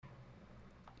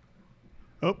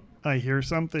I hear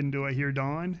something. Do I hear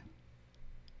Dawn?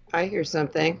 I hear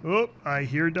something. Oh, I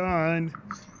hear Dawn.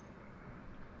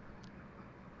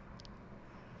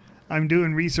 I'm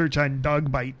doing research on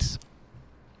dog bites.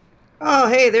 Oh,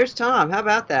 hey, there's Tom. How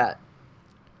about that?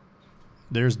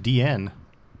 There's DN.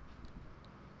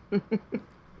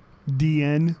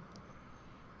 DN.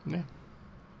 Yeah.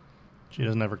 She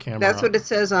doesn't have her camera That's on. what it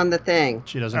says on the thing.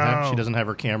 She doesn't have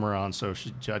her camera on, so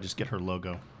I just get her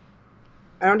logo.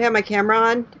 I don't have my camera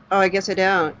on? Oh, I guess I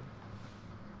don't.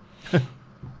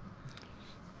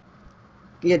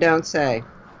 You don't say.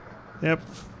 Yep.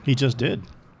 He just did.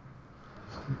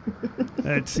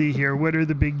 Let's see here. What are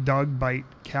the big dog bite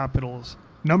capitals?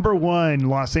 Number 1,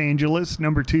 Los Angeles.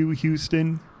 Number 2,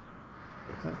 Houston.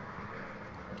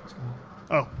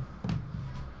 Oh.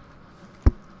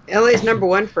 LA's number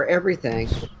 1 for everything.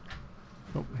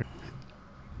 Oh,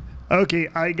 Okay,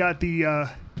 I got the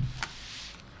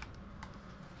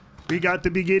we got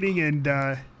the beginning,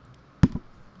 and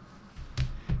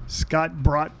Scott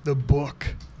brought the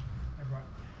book.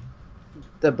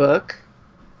 The book?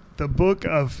 The book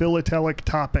of philatelic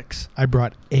topics. I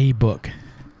brought a book.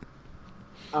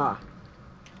 Ah.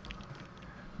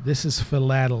 This is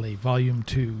Philately, Volume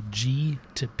 2, G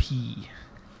to P.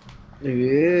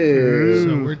 Ooh.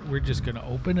 So we're just going to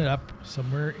open it up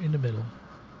somewhere in the middle.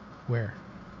 Where?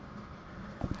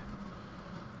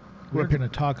 We're going to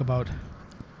talk about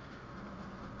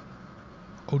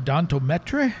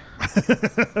odontometry.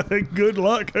 Good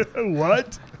luck.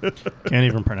 What? can't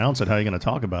even pronounce it. How are you going to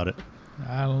talk about it?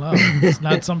 I don't know. It's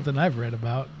not something I've read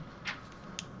about.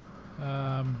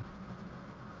 I'm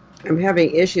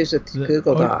having issues with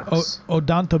Google Docs.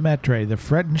 Odontometry, the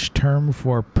French term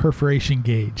for perforation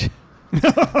gauge.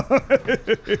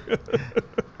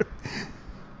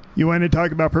 You want to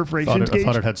talk about perforation I gauge?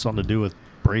 thought it had something to do with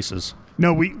braces.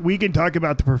 No, we can talk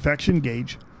about the perfection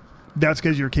gauge. That's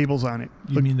because your cable's on it.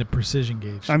 You mean the precision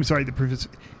gauge? I'm sorry,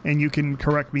 and you can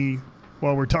correct me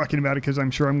while we're talking about it, because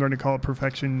I'm sure I'm going to call it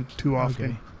perfection too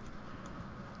often.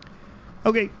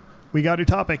 Okay, we got a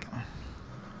topic.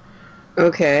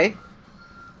 Okay.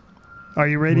 Are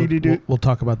you ready to do? We'll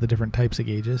talk about the different types of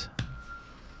gauges.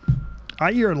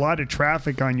 I hear a lot of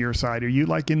traffic on your side. Are you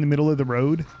like in the middle of the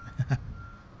road?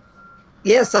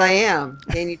 Yes, I am.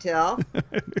 Can you tell?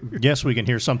 Yes, we can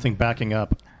hear something backing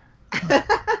up.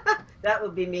 That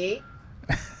would be me.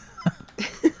 The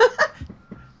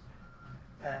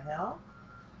hell?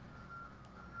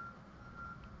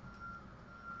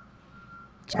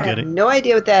 I have no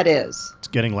idea what that is. It's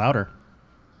getting louder.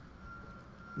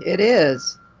 It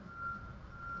is.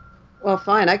 Well,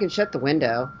 fine. I can shut the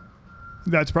window.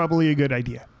 That's probably a good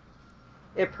idea.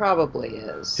 It probably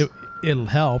is. It'll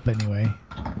help anyway.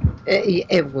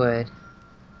 It would.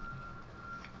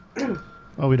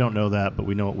 Well, we don't know that, but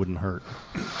we know it wouldn't hurt.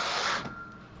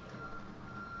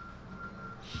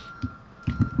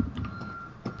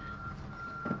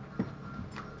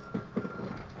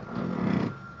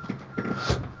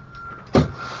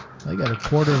 They got a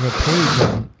quarter of a page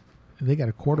on. They got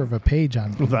a quarter of a page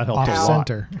on That helped off a lot.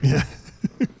 center. Yeah.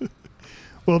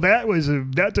 Well,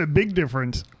 that's a big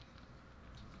difference.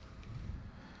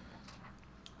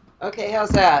 Okay, how's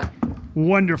that?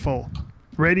 Wonderful.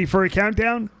 Ready for a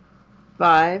countdown?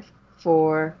 5,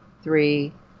 4,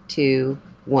 3, 2,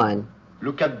 1.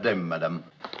 Look at them, madam.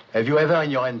 Have you ever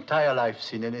in your entire life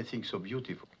seen anything so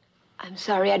beautiful? I'm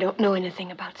sorry, I don't know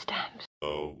anything about stamps.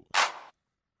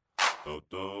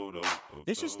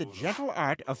 This is the gentle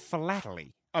art of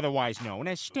philately, otherwise known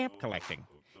as stamp collecting.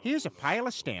 Here's a pile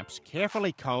of stamps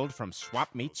carefully culled from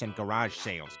swap meets and garage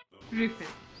sales. Rufus,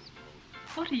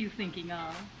 what are you thinking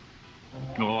of?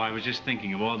 Oh, I was just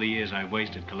thinking of all the years I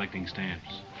wasted collecting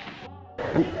stamps.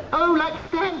 Oh, like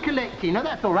stamp collecting. No,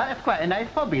 that's all right. That's quite a nice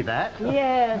hobby, that.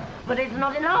 Yes, but it's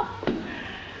not enough.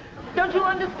 Don't you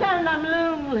understand? I'm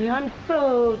lonely. I'm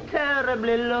so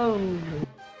terribly lonely.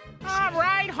 All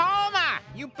right, Homer!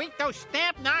 You beat those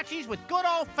stamp Nazis with good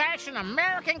old-fashioned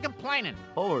American complaining.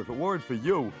 Homer, if it weren't for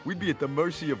you, we'd be at the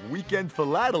mercy of weekend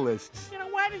philatelists. You know,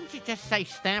 why didn't you just say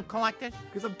stamp collectors?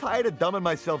 Because I'm tired of dumbing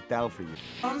myself down for you.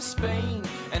 From Spain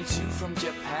and 2 from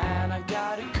Japan. I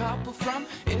got a couple from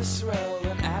Israel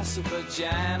and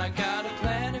Azerbaijan. I got a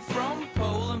plenty from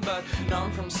Poland, but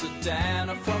none from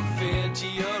Sudan or from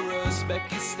Fiji or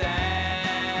Uzbekistan.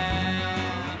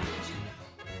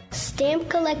 Stamp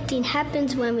collecting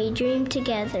happens when we dream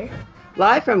together.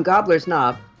 Live from Gobbler's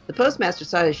Knob, the postmaster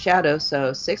saw his shadow,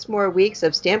 so 6 more weeks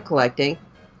of stamp collecting.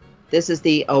 This is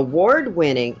the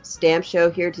award-winning Stamp Show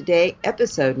Here Today,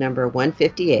 episode number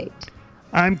 158.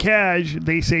 I'm Cash.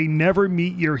 They say never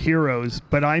meet your heroes,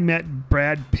 but I met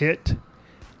Brad Pitt.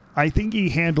 I think he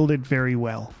handled it very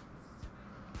well.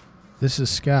 This is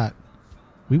Scott.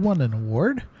 We won an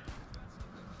award?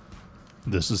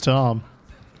 This is Tom.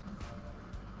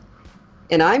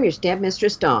 And I'm your stamp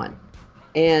mistress, Dawn.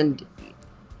 And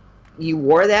you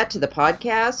wore that to the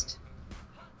podcast?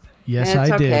 Yes, I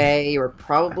did. It's okay. You were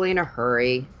probably in a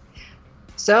hurry.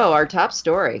 So, our top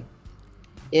story.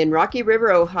 In Rocky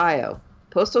River, Ohio,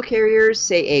 postal carriers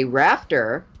say a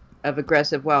rafter of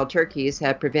aggressive wild turkeys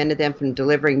have prevented them from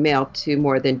delivering mail to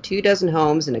more than 24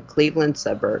 homes in a Cleveland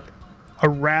suburb. A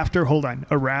rafter? Hold on.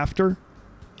 A rafter?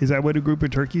 Is that what a group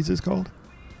of turkeys is called?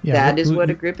 Yeah, that is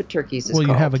what a group of turkeys is called.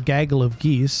 Well, you have a gaggle of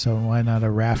geese, so why not a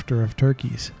rafter of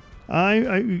turkeys?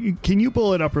 Can you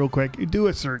pull it up real quick? Do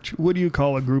a search. What do you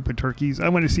call a group of turkeys? I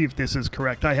want to see if this is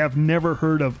correct. I have never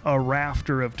heard of a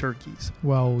rafter of turkeys.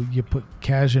 Well, you put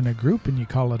Cash in a group and you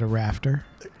call it a rafter.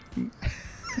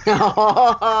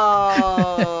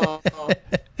 Oh.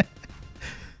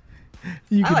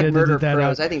 You can edit Murder that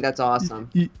Bros. out. I think that's awesome.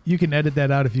 You can edit that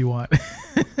out if you want.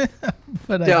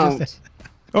 But Don't.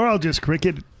 Or I'll just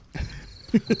cricket.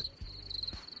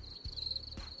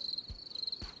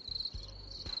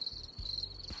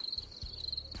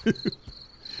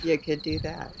 You could do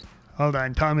that. Hold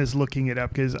on. Tom is looking it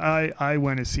up because I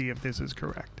want to see if this is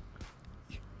correct.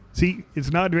 See,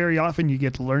 it's not very often you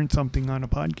get to learn something on a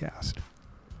podcast.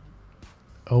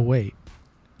 Oh, wait.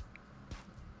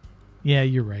 Yeah,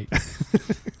 you're right.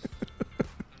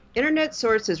 Internet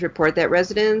sources report that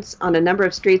residents on a number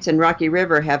of streets in Rocky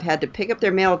River have had to pick up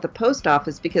their mail at the post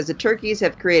office because the turkeys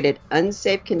have created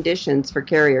unsafe conditions for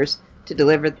carriers to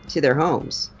deliver to their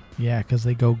homes. Yeah, because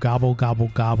they go gobble, gobble,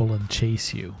 gobble and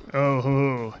chase you.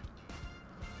 Oh.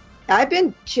 I've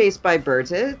been chased by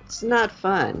birds. It's not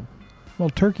fun.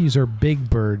 Well, turkeys are big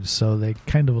birds, so they're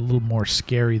kind of a little more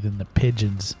scary than the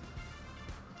pigeons.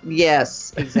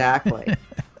 Yes, exactly.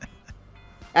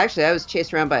 Actually, I was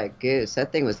chased around by a goose.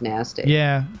 That thing was nasty.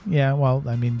 Yeah. Well,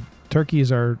 I mean,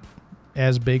 turkeys are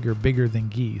as big or bigger than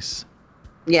geese.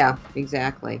 Yeah,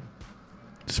 exactly.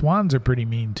 Swans are pretty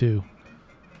mean, too.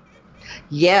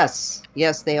 Yes,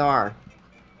 they are.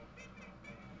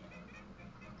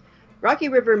 Rocky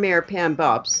River Mayor Pam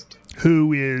Bobst,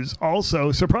 who is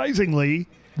also, surprisingly,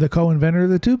 the co-inventor of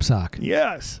the tube sock.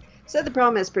 Yes. Said the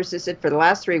problem has persisted for the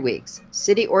last 3 weeks.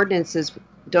 City ordinances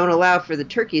don't allow for the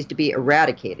turkeys to be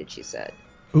eradicated, she said.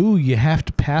 Ooh, you have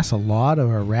to pass a law to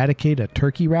eradicate a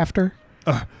turkey rafter?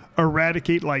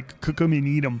 Eradicate, like cook them and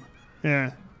eat them.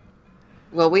 Yeah.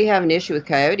 Well, we have an issue with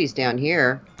coyotes down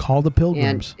here. Call the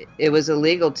Pilgrims. And it was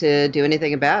illegal to do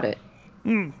anything about it.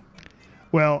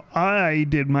 Well, I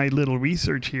did my little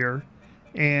research here,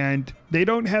 and they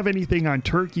don't have anything on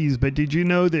turkeys, but did you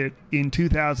know that in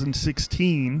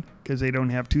 2016, because they don't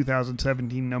have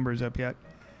 2017 numbers up yet,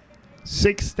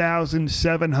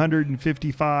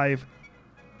 6,755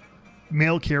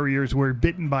 mail carriers were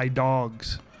bitten by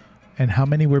dogs. And how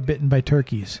many were bitten by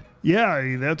turkeys? Yeah,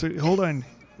 hold on.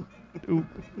 Ooh,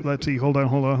 let's see. Hold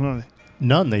on.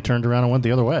 None. They turned around and went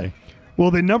the other way. Well,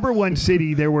 the number one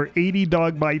city, there were 80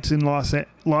 dog bites in Los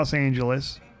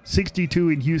Angeles, 62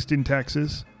 in Houston,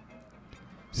 Texas,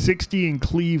 60 in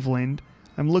Cleveland.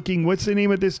 I'm looking, what's the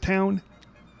name of this town?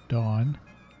 Dawn?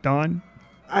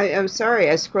 I'm sorry,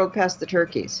 I scrolled past the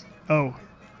turkeys. Oh.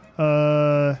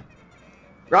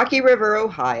 Rocky River,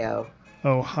 Ohio.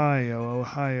 Ohio.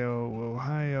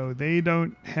 They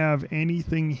don't have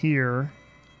anything here.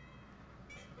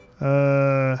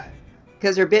 Because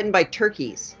they're bitten by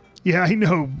turkeys. Yeah, I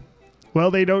know. Well,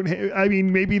 they don't.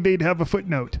 Maybe they'd have a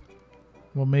footnote.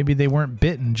 Well, maybe they weren't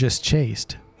bitten, just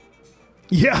chased.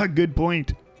 Yeah, good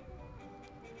point.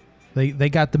 They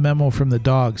got the memo from the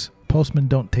dogs. Postmen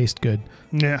don't taste good.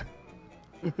 Yeah.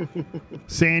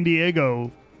 San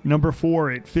Diego, number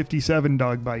 4 at 57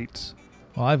 dog bites.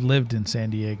 Well, I've lived in San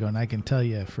Diego, and I can tell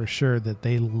you for sure that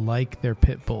they like their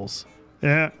pit bulls.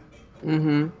 Yeah.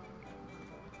 Mm-hmm.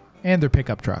 And their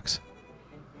pickup trucks.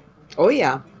 Oh,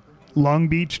 yeah. Long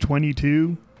Beach,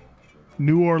 22.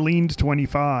 New Orleans,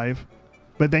 25.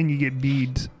 But then you get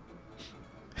beads.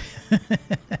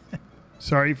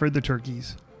 Sorry for the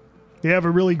turkeys. They have a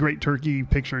really great turkey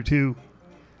picture, too.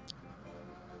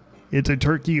 It's a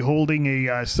turkey holding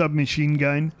a submachine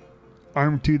gun,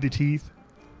 armed to the teeth.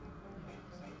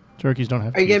 Turkeys don't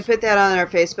have teeth. Are you going to put that on our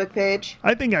Facebook page?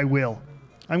 I think I will.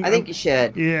 I think you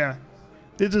should. Yeah.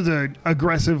 This is an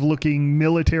aggressive-looking,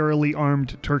 militarily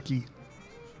armed turkey.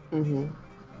 Mm-hmm.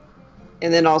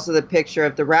 And then also the picture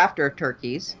of the rafter of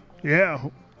turkeys. Yeah.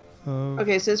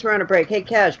 Okay, since we're on a break. Hey,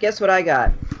 Cash, guess what I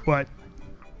got? What?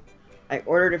 I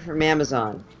ordered it from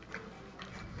Amazon.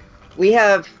 We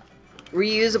have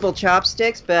reusable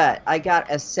chopsticks, but I got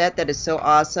a set that is so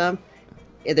awesome.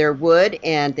 They're wood,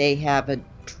 and they have a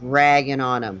dragon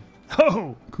on them.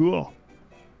 Oh, cool.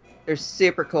 They're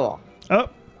super cool. Oh,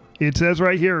 it says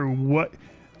right here what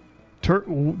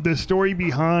the story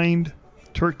behind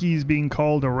turkeys being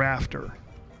called a rafter.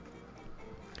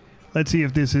 Let's see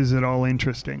if this is at all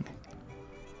interesting.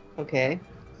 Okay.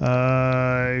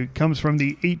 It comes from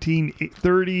the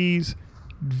 1830s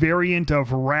variant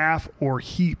of raff or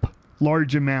heap,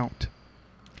 large amount,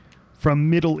 from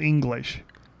Middle English.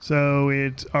 So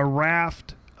it's a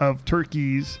raft of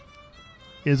turkeys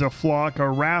is a flock. A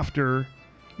rafter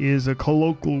is a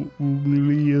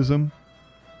colloquialism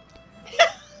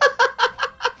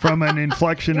from an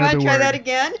inflection of the word. You want to try that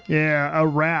again? Yeah, a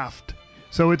raft.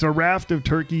 So it's a raft of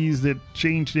turkeys that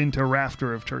changed into a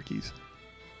rafter of turkeys.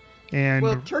 And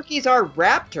well, turkeys are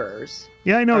raptors.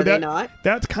 Yeah, I know. Are they not?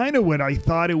 That's kind of what I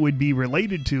thought it would be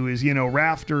related to is, you know,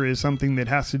 rafter is something that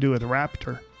has to do with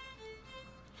raptor.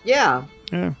 Yeah.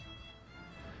 Yeah.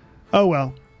 Oh,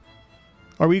 well.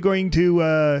 Are we going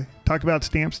to talk about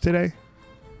stamps today?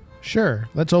 Sure.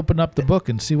 Let's open up the book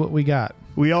and see what we got.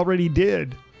 We already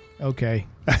did. Okay.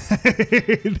 That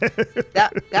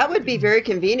would be very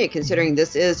convenient considering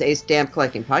this is a stamp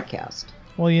collecting podcast.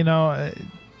 Well, you know,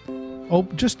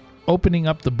 just opening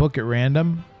up the book at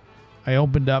random, I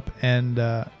opened up and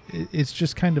it's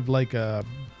just kind of like a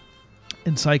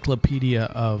encyclopedia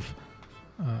of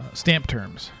stamp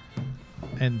terms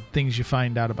and things you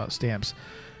find out about stamps.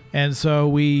 And so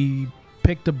we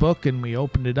picked a book and we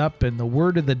opened it up, and the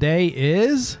word of the day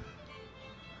is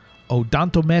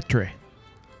odontometre.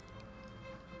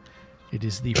 It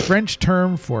is the French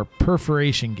term for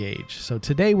perforation gauge. So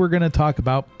today we're going to talk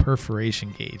about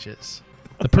perforation gauges.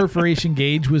 The perforation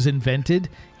gauge was invented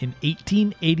in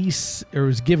 1880, or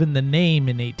was given the name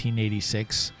in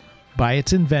 1886 by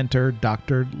its inventor,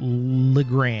 Dr.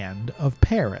 Legrand of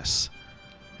Paris.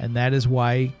 And that is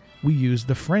why we use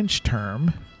the French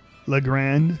term.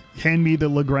 Legrand. Hand me the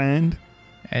Legrand.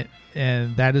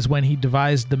 And that is when he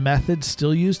devised the method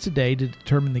still used today to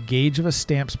determine the gauge of a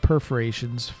stamp's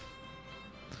perforations.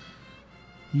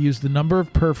 He used the number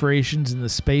of perforations in the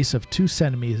space of 2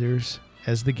 centimeters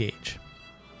as the gauge.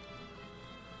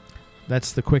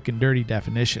 That's the quick and dirty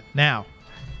definition. Now,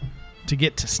 to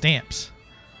get to stamps,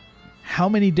 how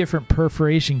many different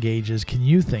perforation gauges can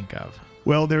you think of?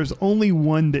 Well, there's only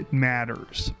one that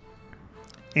matters.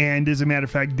 And as a matter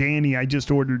of fact, Danny, I just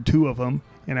ordered 2 of them.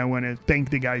 And I want to thank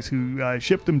the guys who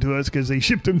shipped them to us because they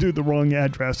shipped them to the wrong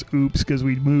address. Oops, because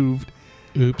we moved.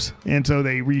 Oops. And so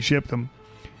they reshipped them.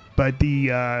 But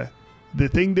the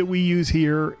thing that we use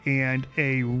here and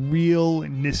a real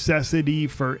necessity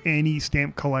for any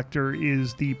stamp collector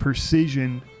is the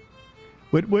Precision.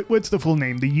 What's the full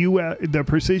name? The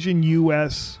Precision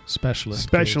US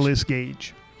Specialist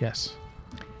Gauge. Yes.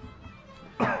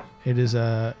 It is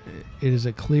a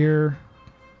clear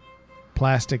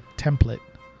plastic template,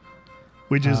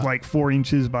 which is like 4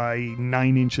 inches by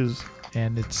 9 inches,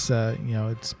 and it's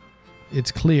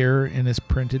it's clear and it's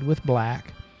printed with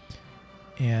black,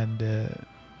 and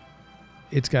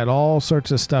it's got all sorts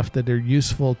of stuff that are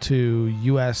useful to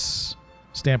U.S.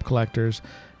 stamp collectors.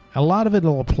 A lot of it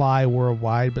will apply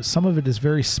worldwide, but some of it is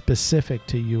very specific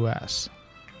to U.S.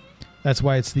 That's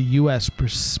why it's the U.S.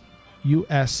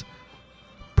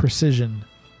 Precision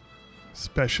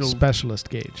Specialist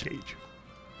Gauge.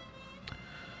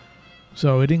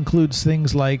 So it includes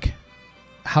things like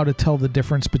how to tell the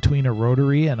difference between a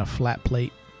rotary and a flat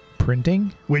plate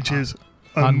printing, which is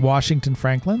on Washington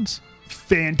Franklin's.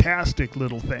 Fantastic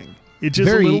little thing. It's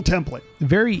just a little template.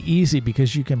 Very easy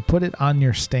because you can put it on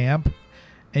your stamp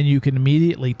and you can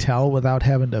immediately tell without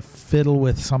having to fiddle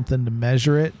with something to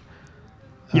measure it.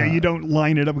 Yeah, you don't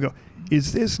line it up and go,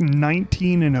 is this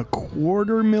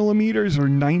 19¼ millimeters or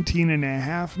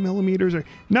 19½ millimeters? Or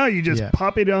no, you just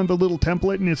pop it on the little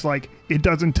template and it's like, it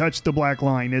doesn't touch the black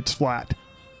line. It's flat.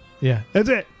 Yeah. That's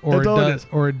it. Or That's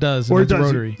it does. And it's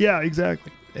rotary. Yeah,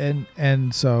 exactly.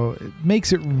 And so it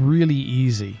makes it really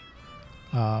easy.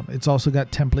 It's also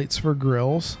got templates for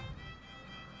grills.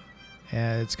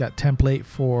 And it's got template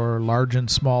for large and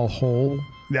small hole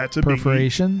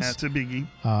perforations. That's a biggie.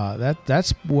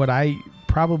 That's what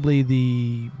probably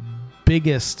the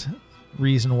biggest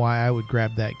reason why I would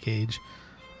grab that gauge,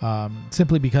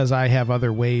 simply because I have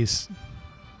other ways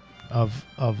of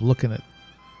looking at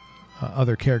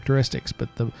other characteristics, but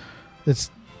it's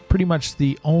pretty much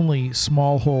the only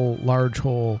small hole, large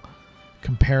hole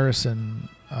comparison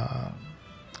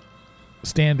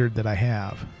standard that I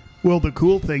have. Well, the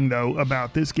cool thing though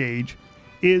about this gauge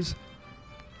is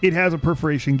it has a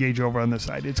perforation gauge over on the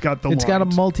side. It's got It's got a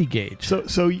multi-gauge.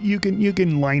 So you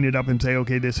can line it up and say,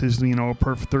 okay, this is, a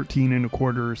perf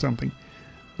 13¼ or something.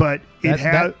 But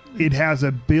it has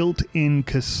a built-in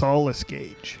Casales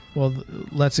gauge. Well,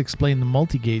 let's explain the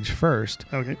multi-gauge first.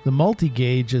 Okay. The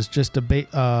multi-gauge is just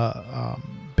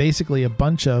basically a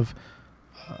bunch of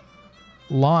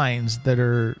lines that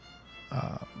are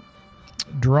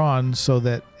drawn so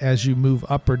that as you move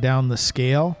up or down the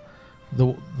scale,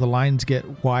 the lines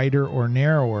get wider or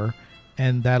narrower,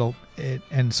 and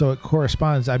so it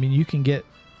corresponds. I mean, you can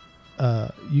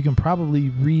probably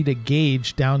read a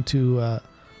gauge down to a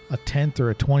 10th or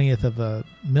a 20th of a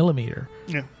millimeter.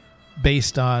 Yeah.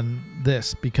 Based on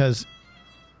this, because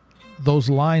those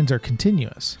lines are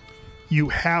continuous. You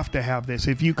have to have this.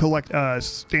 If you collect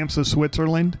stamps of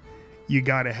Switzerland, you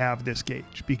got to have this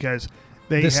gauge because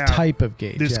they this have type of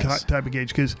gauge. This yes. type of gauge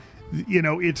because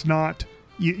it's not.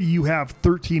 You have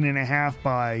 13.5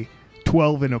 by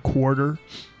 12.25,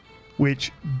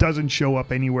 which doesn't show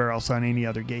up anywhere else on any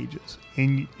other gauges,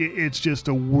 and it's just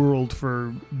a world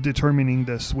for determining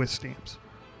the Swiss stamps.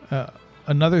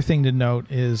 Another thing to note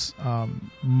is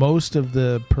most of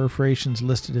the perforations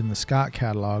listed in the Scott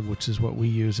catalog, which is what we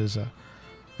use as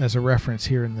a reference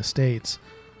here in the States,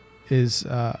 is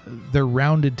they're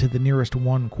rounded to the nearest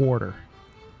 1/4.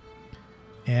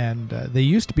 And they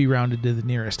used to be rounded to the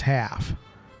nearest half,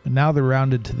 but now they're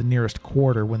rounded to the nearest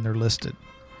 1/4 when they're listed.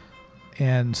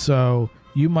 And so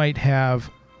you might have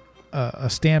a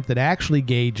stamp that actually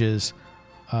gauges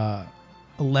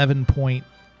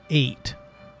 11.8,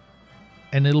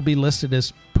 and it'll be listed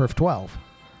as perf 12.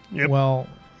 Yep. Well,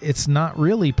 it's not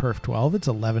really perf 12, it's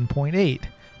 11.8.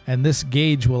 And this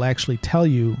gauge will actually tell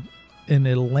you, and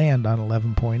it'll land on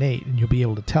 11.8, and you'll be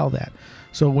able to tell that.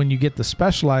 So when you get the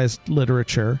specialized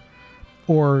literature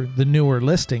or the newer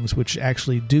listings, which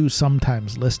actually do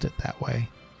sometimes list it that way,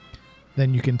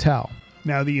 then you can tell.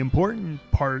 Now, the important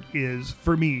part is,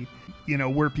 for me,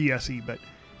 we're PSE, but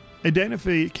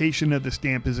identification of the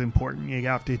stamp is important. You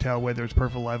have to tell whether it's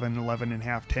perf 11,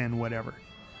 11.5, 10, whatever.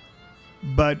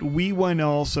 But we want to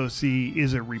also see,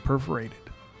 is it reperforated?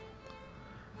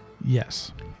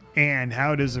 Yes. And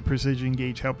how does the precision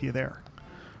gauge help you there?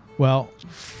 Well,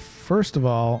 first of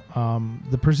all,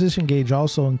 the precision gauge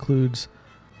also includes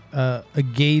a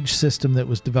gauge system that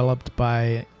was developed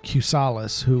by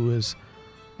Casales, who is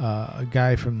a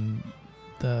guy from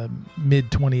the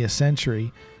mid-20th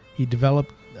century. He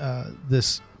developed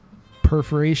this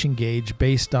perforation gauge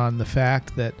based on the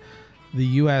fact that the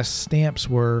U.S. stamps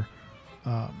were,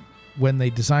 when they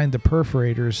designed the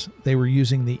perforators, they were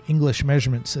using the English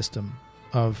measurement system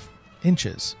of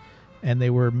inches, and they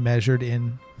were measured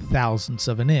in thousandths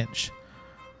of an inch.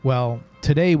 Well,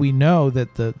 today we know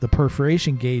that the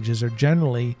perforation gauges are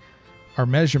generally, our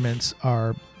measurements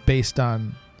are based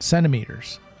on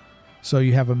centimeters. So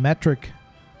you have a metric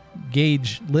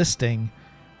gauge listing,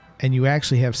 and you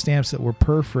actually have stamps that were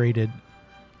perforated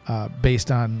based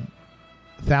on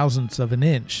thousandths of an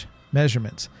inch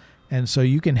measurements. And so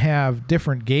you can have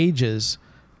different gauges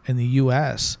in the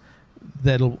U.S.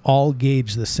 that'll all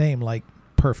gauge the same, like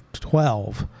perf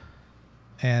 12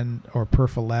 or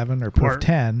perf 11 or perf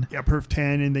 10. Yeah, perf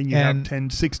 10, and then you have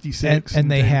 1066.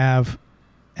 And they have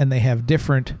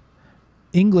different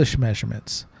English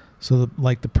measurements. So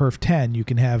like the perf 10, you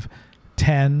can have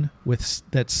 10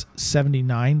 that's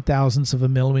 79 thousandths of a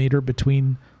millimeter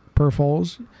between perf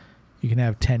holes. You can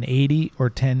have 1080 or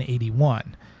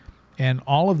 1081. And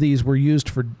all of these were used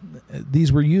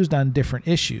on different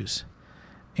issues.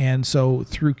 And so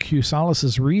through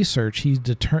Casales' research,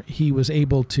 he was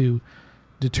able to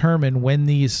determine when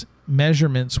these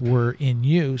measurements were in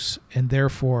use, and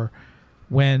therefore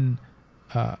when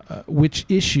which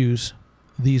issues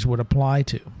these would apply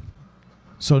to.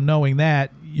 So knowing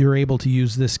that, you're able to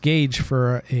use this gauge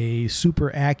for a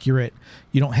super accurate.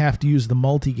 You don't have to use the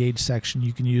multi-gauge section.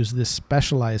 You can use this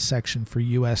specialized section for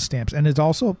U.S. stamps. And it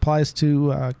also applies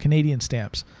to Canadian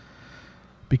stamps,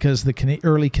 because the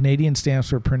early Canadian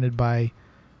stamps were printed by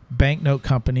banknote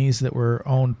companies that were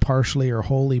owned partially or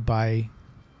wholly by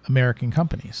American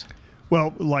companies.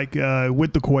 Well, like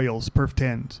with the coils, perf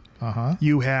 10s,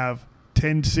 you have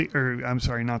 10, or I'm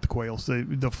sorry, not the coils,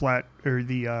 the flat or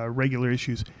the regular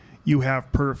issues. You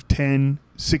have perf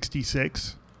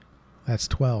 1066. That's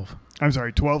 12. I'm sorry,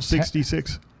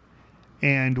 1266.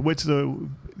 And what's the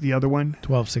other one?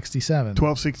 1267.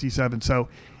 1267. So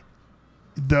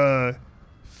the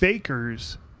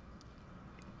fakers,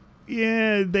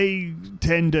 yeah, they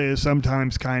tend to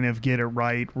sometimes kind of get it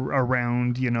right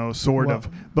around, sort of.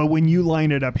 But when you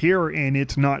line it up here and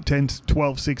it's not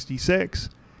 1266,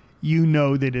 you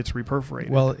know that it's reperforated.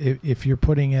 Well, if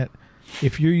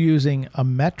you're using a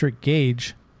metric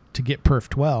gauge to get perf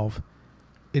 12,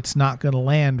 it's not going to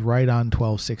land right on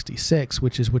 1266,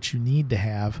 which is what you need to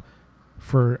have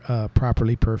for a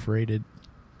properly perforated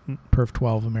Perf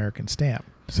 12 American stamp.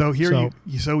 So here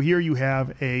you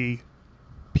have a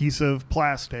piece of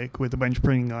plastic with a bunch of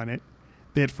printing on it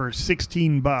that for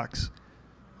 $16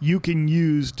 you can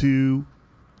use to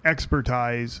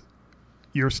expertise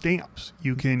your stamps.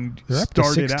 You can They're up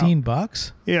start to it out.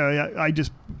 $16? Yeah,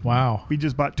 Wow. We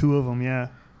just bought 2 of them, yeah.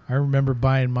 I remember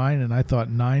buying mine and I thought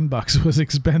 $9 was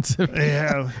expensive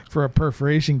for a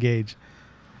perforation gauge.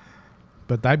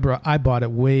 But I bought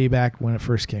it way back when it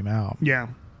first came out. Yeah.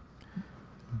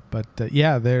 But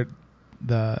they're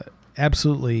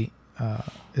absolutely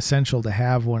essential to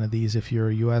have one of these if you're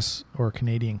a U.S. or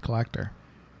Canadian collector,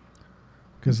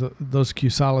 because those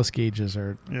Cusalis gauges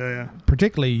are,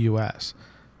 particularly U.S.,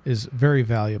 is very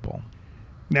valuable.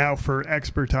 Now, for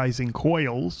expertising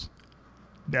coils,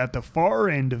 at the far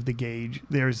end of the gauge,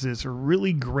 there's this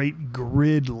really great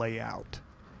grid layout.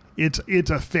 It's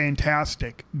a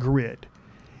fantastic grid,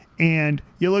 and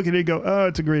you look at it and go, "Oh,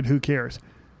 it's a grid. Who cares?"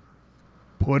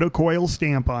 Put a coil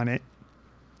stamp on it.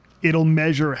 It'll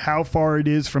measure how far it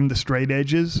is from the straight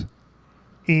edges,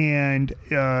 and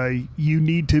you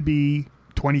need to be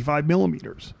 25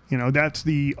 millimeters. You know, that's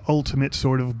the ultimate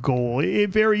sort of goal. It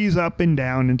varies up and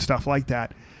down and stuff like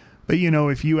that. But, you know,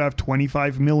 if you have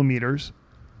 25 millimeters...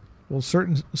 Well,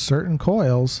 certain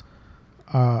coils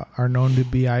are known to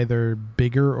be either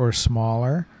bigger or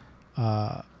smaller.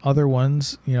 Other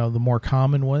ones, you know, the more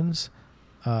common ones,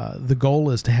 the goal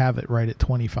is to have it right at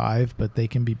 25, but they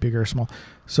can be bigger or small.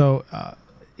 So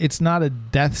it's not a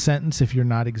death sentence if you're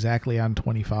not exactly on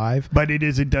 25. But it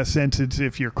is a death sentence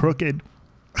if you're crooked.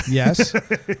 Yes.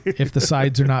 If the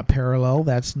sides are not parallel,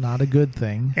 that's not a good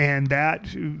thing. And that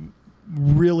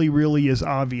really, really is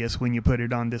obvious when you put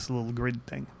it on this little grid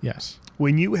thing. Yes.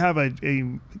 When you have I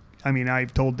mean,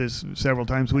 I've told this several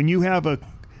times, when you have a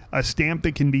stamp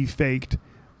that can be faked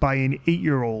by an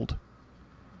 8-year-old,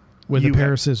 with a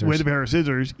pair of scissors. With a pair of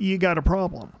scissors, you got a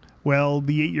problem. Well,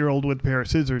 the 8-year-old with a pair of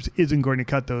scissors isn't going to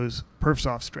cut those perfs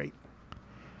off straight.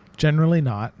 Generally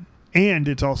not. And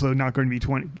it's also not going to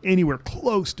be anywhere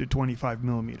close to 25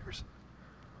 millimeters.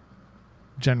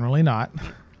 Generally not.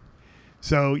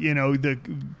 So, you know,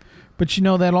 But, you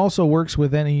know, that also works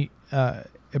with any...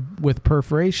 with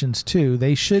perforations, too.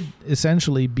 They should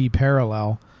essentially be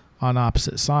parallel on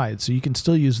opposite sides. So you can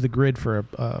still use the grid for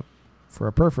a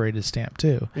perforated stamp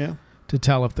too. Yeah. To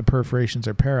tell if the perforations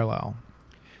are parallel.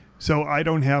 So I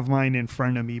don't have mine in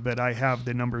front of me, but I have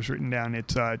the numbers written down.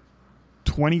 It's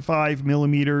 25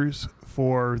 millimeters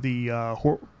for the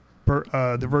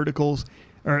verticals,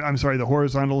 or I'm sorry, the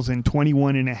horizontals, and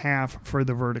 21.5 for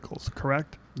the verticals.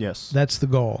 Correct? Yes. That's the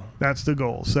goal. That's the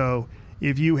goal. So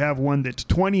if you have one that's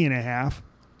 20.5,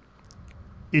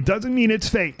 it doesn't mean it's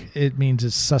fake. It means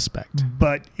it's suspect.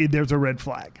 But there's a red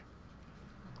flag.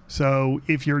 So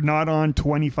if you're not on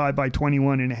 25 by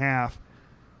 21.5,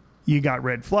 you got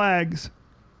red flags.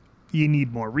 You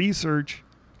need more research,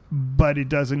 but it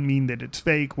doesn't mean that it's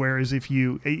fake. Whereas if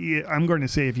I'm going to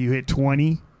say if you hit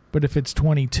 20. But if it's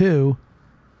 22,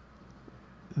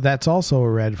 that's also a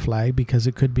red flag because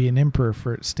it could be an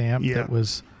imperforate stamp that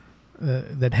was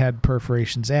that had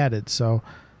perforations added. So,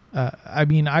 I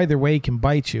mean, either way can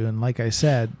bite you. And like I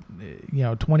said, you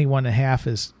know,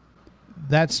 21.5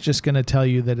 that's just going to tell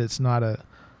you that it's not a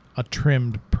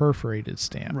trimmed perforated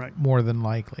stamp, right? More than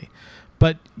likely.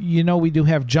 But, you know, we do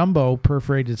have jumbo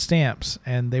perforated stamps,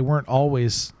 and they weren't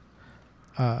always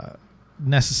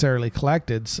necessarily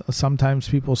collected. Sometimes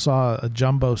people saw a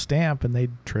jumbo stamp and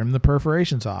they'd trim the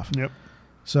perforations off. Yep.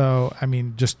 So, I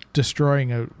mean, just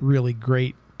destroying a really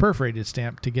great perforated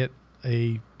stamp to get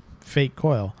a fake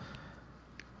coil.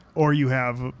 Or you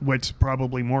have what's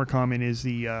probably more common is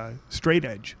the straight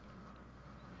edge.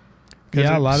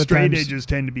 Yeah, a lot of straight times, edges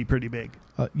tend to be pretty big.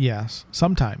 Yes,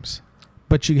 sometimes.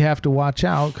 But you have to watch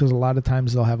out because a lot of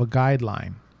times they'll have a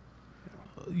guideline.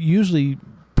 Usually,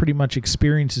 pretty much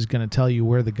experience is going to tell you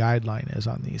where the guideline is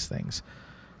on these things.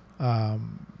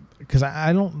 Because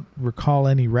I don't recall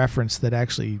any reference that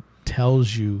actually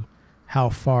tells you how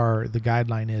far the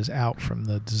guideline is out from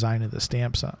the design of the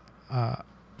stamps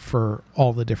for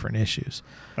all the different issues.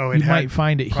 Oh, you might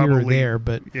find it here or there,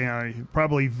 but yeah, it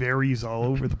probably varies all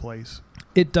over the place.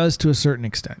 It does to a certain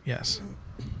extent, yes.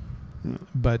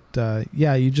 But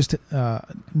yeah, you just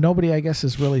nobody, I guess,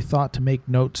 has really thought to make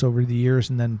notes over the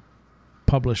years and then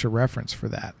publish a reference for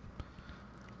that.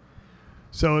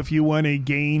 So if you want to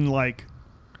gain like,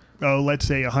 let's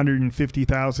say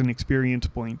 150,000 experience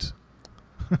points,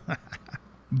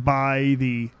 buy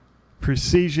the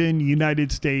Precision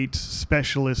United States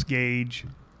Specialist Gauge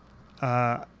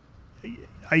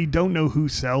I don't know who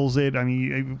sells it. I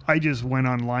mean, I just went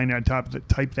online on top,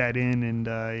 type that in, and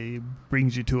it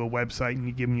brings you to a website, and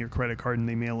you give them your credit card, and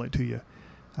they mail it to you.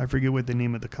 I forget what the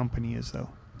name of the company is, though.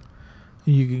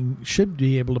 Should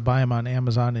be able to buy them on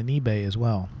Amazon and eBay as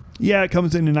well. Yeah, it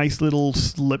comes in a nice little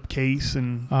slip case,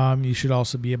 and you should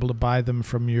also be able to buy them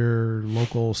from your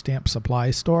local stamp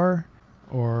supply store,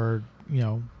 or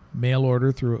mail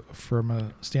order from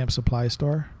a stamp supply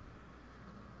store.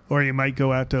 Or you might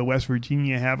go out to West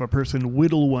Virginia, have a person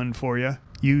whittle one for you.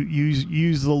 You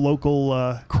use the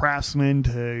local craftsman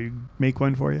to make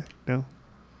one for you. No,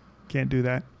 can't do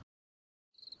that.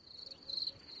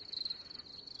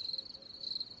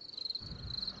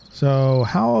 So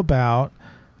how about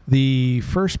the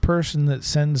first person that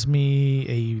sends me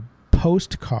a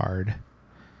postcard,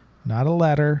 not a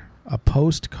letter, a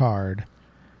postcard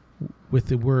with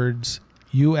the words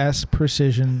U.S.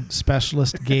 Precision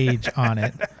Specialist Gauge on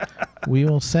it, we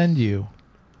will send you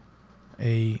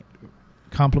a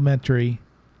complimentary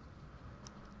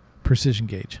precision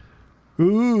gauge.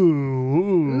 Ooh.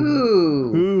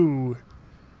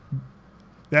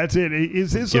 That's it.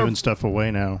 Is this giving stuff away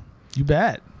now? You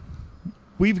bet.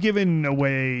 We've given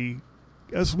away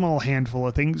a small handful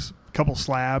of things, a couple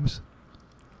slabs.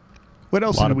 What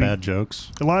else? A lot of bad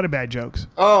jokes. A lot of bad jokes.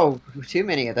 Oh, too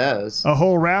many of those. A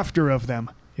whole rafter of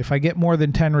them. If I get more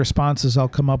than 10 responses, I'll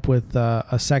come up with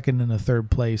a second and a third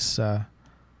place. I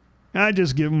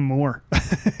just give them more.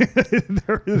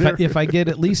 If I get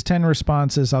at least 10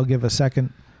 responses, I'll give a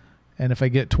second. And if I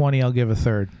get 20, I'll give a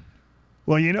third.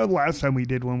 Well, the last time we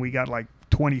did one, we got like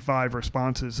 25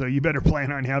 responses. So you better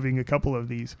plan on having a couple of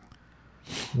these.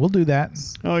 We'll do that.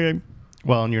 Okay.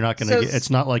 Well, and you're not going to get, it's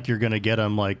not like you're going to get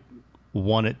them like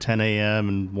one at 10 a.m.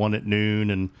 and one at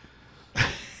noon. And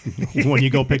when you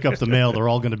go pick up the mail, they're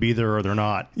all going to be there or they're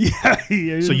not. Yeah.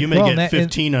 So you may get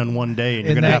 15 on one day, and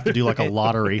you're going to have to do like a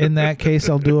lottery. In that case,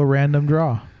 I'll do a random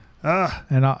draw.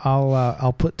 And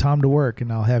I'll put Tom to work,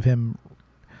 and I'll have him.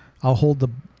 I'll hold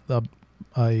a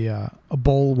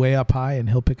bowl way up high, and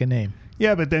he'll pick a name.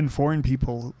 Yeah, but then foreign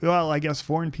people. Well, I guess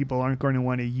foreign people aren't going to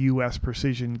want a U.S.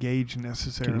 precision gauge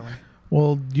necessarily.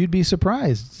 Well, you'd be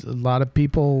surprised. A lot of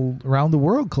people around the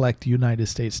world collect United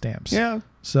States stamps. Yeah.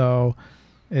 So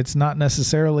it's not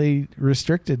necessarily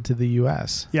restricted to the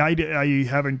U.S. Yeah, I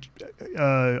haven't.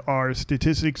 Our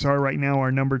statistics are right now,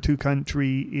 our number 2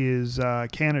 country is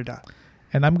Canada.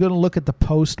 And I'm going to look at the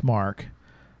postmark,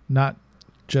 not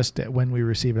just when we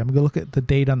receive it. I'm going to look at the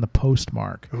date on the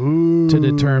postmark to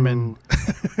determine.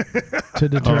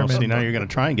 Oh, see, now you're going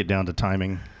to try and get down to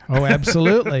timing. Oh,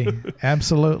 absolutely.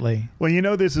 Absolutely.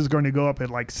 Well, this is going to go up at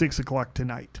like 6 o'clock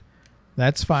tonight.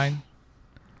 That's fine.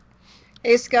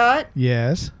 Hey, Scott?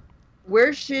 Yes?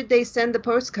 Where should they send the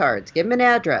postcards? Give them an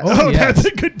address. Oh, yes. That's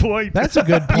a good point. That's a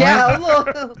good point.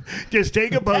 Yeah, just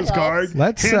take a postcard,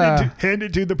 hand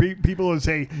it to the people and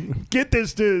say, get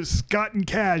this to Scott and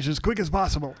Cash as quick as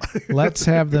possible. Let's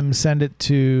have them send it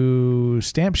to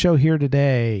Stamp Show Here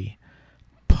Today,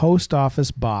 Post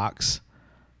Office Box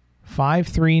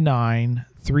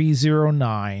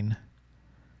 539309,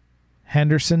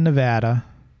 Henderson, Nevada,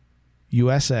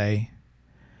 USA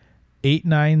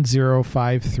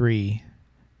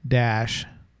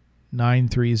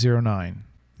 89053-9309.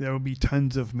 There will be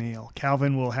tons of mail.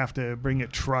 Calvin will have to bring a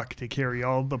truck to carry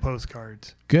all the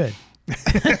postcards. Good.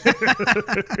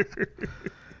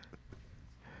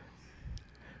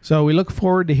 So we look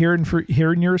forward to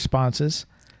hearing your responses.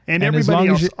 And everybody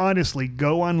else, honestly,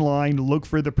 go online, look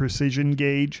for the precision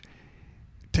gauge.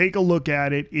 Take a look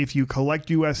at it. If you collect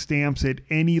U.S. stamps at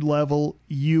any level,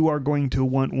 you are going to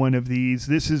want one of these.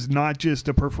 This is not just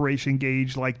a perforation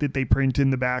gauge like that they print in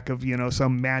the back of,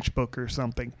 some matchbook or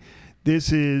something.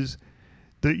 This is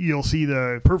you'll see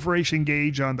the perforation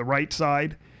gauge on the right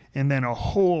side, and then a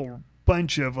whole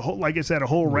bunch of, like I said, a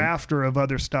whole rafter of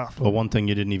other stuff. Well, one thing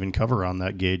you didn't even cover on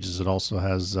that gauge is it also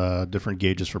has different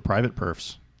gauges for private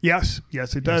perfs. Yes,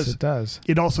 it does. Yes, it does.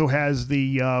 It also has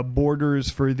the borders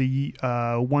for the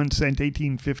 1 cent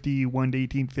 1850, 1 to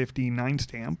 1859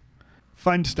 stamp.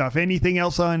 Fun stuff. Anything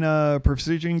else on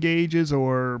precision gauges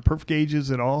or perf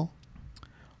gauges at all?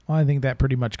 Well, I think that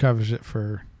pretty much covers it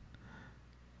for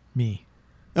me.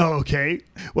 Oh, okay.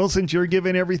 Well, since you're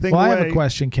giving everything away. I have a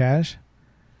question, Cash.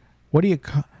 What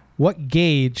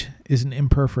gauge is an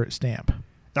imperforate stamp?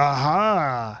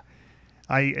 Aha!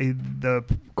 The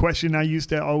question I used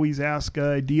to always ask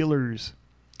dealers,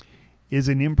 is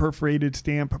an imperforated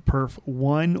stamp perf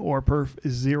 1 or perf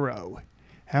 0?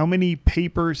 How many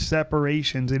paper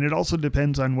separations? And it also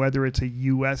depends on whether it's a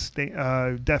U.S.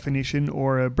 definition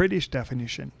or a British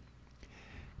definition.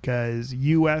 Because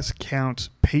U.S.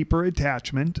 counts paper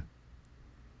attachment,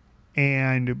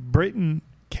 and Britain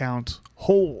counts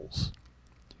holes.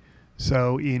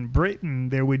 So in Britain,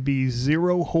 there would be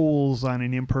 0 holes on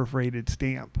an imperforated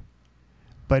stamp.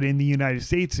 But in the United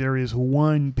States, there is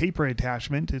one paper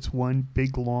attachment. It's one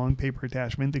big, long paper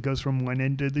attachment that goes from one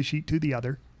end of the sheet to the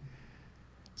other.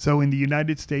 So in the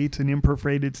United States, an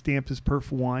imperforated stamp is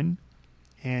perf 1,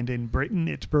 and in Britain,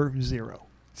 it's perf 0.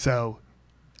 So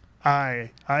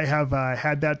I have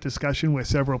had that discussion with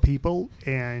several people,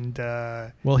 and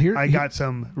I got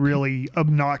some really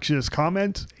obnoxious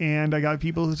comments, and I got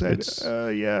people who said,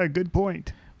 yeah, good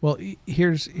point. Well,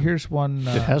 here's one.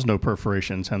 It has no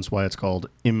perforations, hence why it's called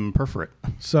imperforate.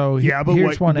 So yeah, but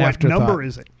here's what afterthought. Number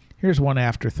is it? Here's one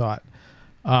afterthought.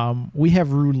 We have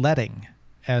rouletting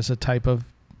as a type of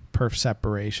perf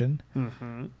separation,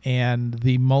 and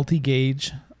the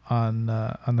multi-gauge on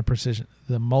the precision,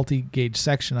 the multi-gauge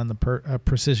section on the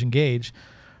precision gauge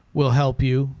will help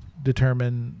you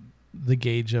determine the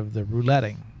gauge of the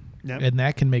rouletting, and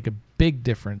that can make a big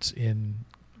difference in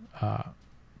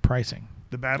pricing.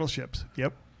 The battleships,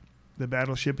 yep. The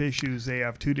battleship issues, they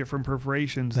have 2 different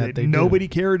perforations that nobody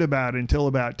cared about until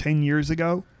about 10 years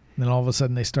ago. And then all of a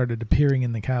sudden they started appearing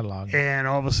in the catalog. And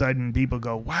all of a sudden people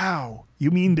go, wow,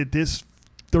 you mean that this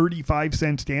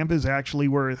 35-cent stamp is actually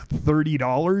worth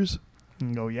 $30?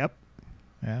 And go, yep.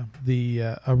 Yeah.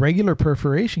 A regular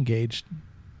perforation gauge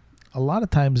a lot of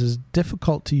times is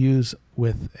difficult to use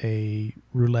with a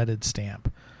rouletted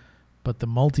stamp. But the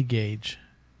multi-gauge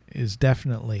is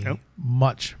definitely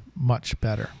much, much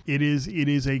better. It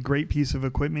is a great piece of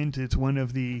equipment. It's one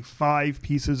of the 5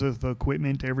 pieces of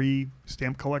equipment every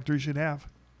stamp collector should have.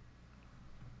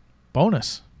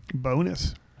 Bonus.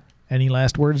 Any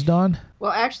last words, Dawn?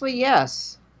 Well, actually,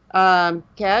 yes.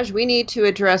 Cash, we need to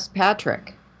address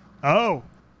Patrick. Oh,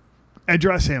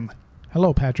 address him.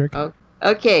 Hello, Patrick. Oh,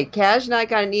 okay, Cash and I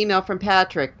got an email from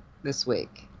Patrick this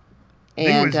week. I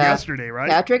think it was yesterday, right?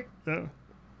 Patrick? Oh.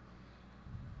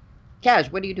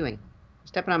 Cash, what are you doing?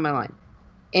 Stepping on my line.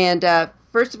 And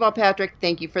first of all, Patrick,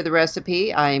 thank you for the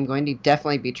recipe. I am going to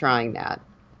definitely be trying that.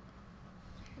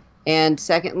 And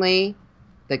secondly,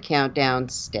 the countdown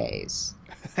stays.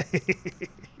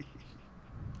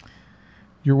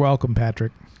 You're welcome,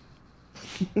 Patrick.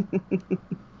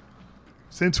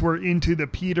 Since we're into the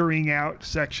petering out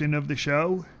section of the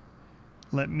show,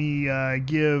 let me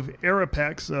give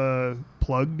Arapex a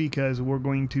plug, because we're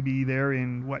going to be there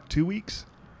in, 2 weeks?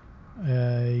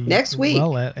 Next week.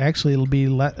 Well, actually, it'll be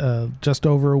just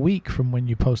over a week from when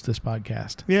you post this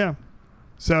podcast. Yeah.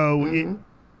 So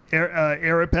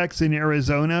Arapex in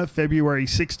Arizona, February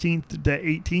 16th to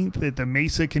 18th at the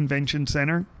Mesa Convention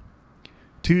Center,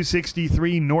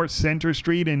 263 North Center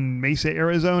Street in Mesa,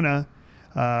 Arizona.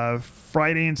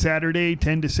 Friday and Saturday,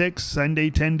 10 to 6, Sunday,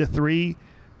 10 to 3.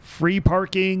 Free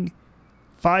parking,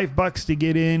 $5 to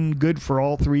get in, good for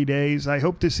all 3 days. I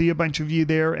hope to see a bunch of you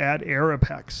there at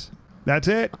Arapex. That's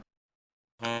it.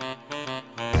 Return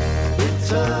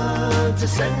to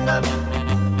sender.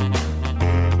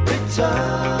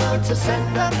 Return to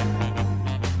sender.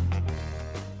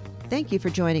 Thank you for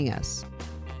joining us.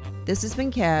 This has been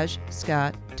Cash,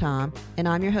 Scott, Tom, and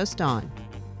I'm your host, Dawn.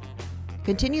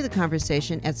 Continue the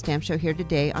conversation at Stamp Show Here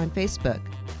Today on Facebook.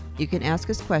 You can ask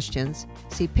us questions,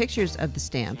 see pictures of the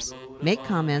stamps, make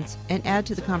comments, and add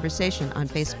to the conversation on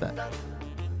Facebook.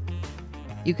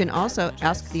 You can also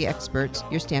ask the experts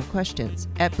your stamp questions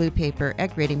at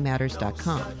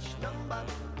bluepaper@gradingmatters.com.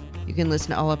 You can listen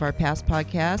to all of our past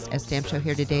podcasts at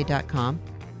stampshowheretoday.com,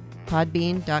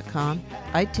 podbean.com,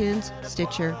 iTunes,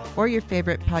 Stitcher, or your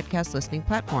favorite podcast listening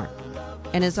platform.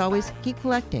 And as always, keep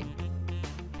collecting.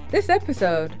 This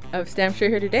episode of Stamp Show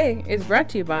Here Today is brought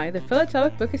to you by the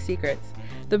Philatelic Book of Secrets,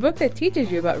 the book that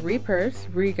teaches you about reperfs,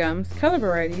 regums, color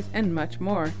varieties, and much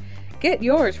more. Get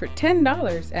yours for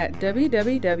 $10 at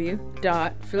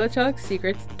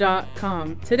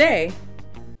www.philatelicsecrets.com today.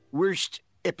 Worst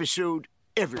episode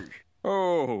ever.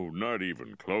 Oh, not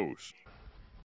even close.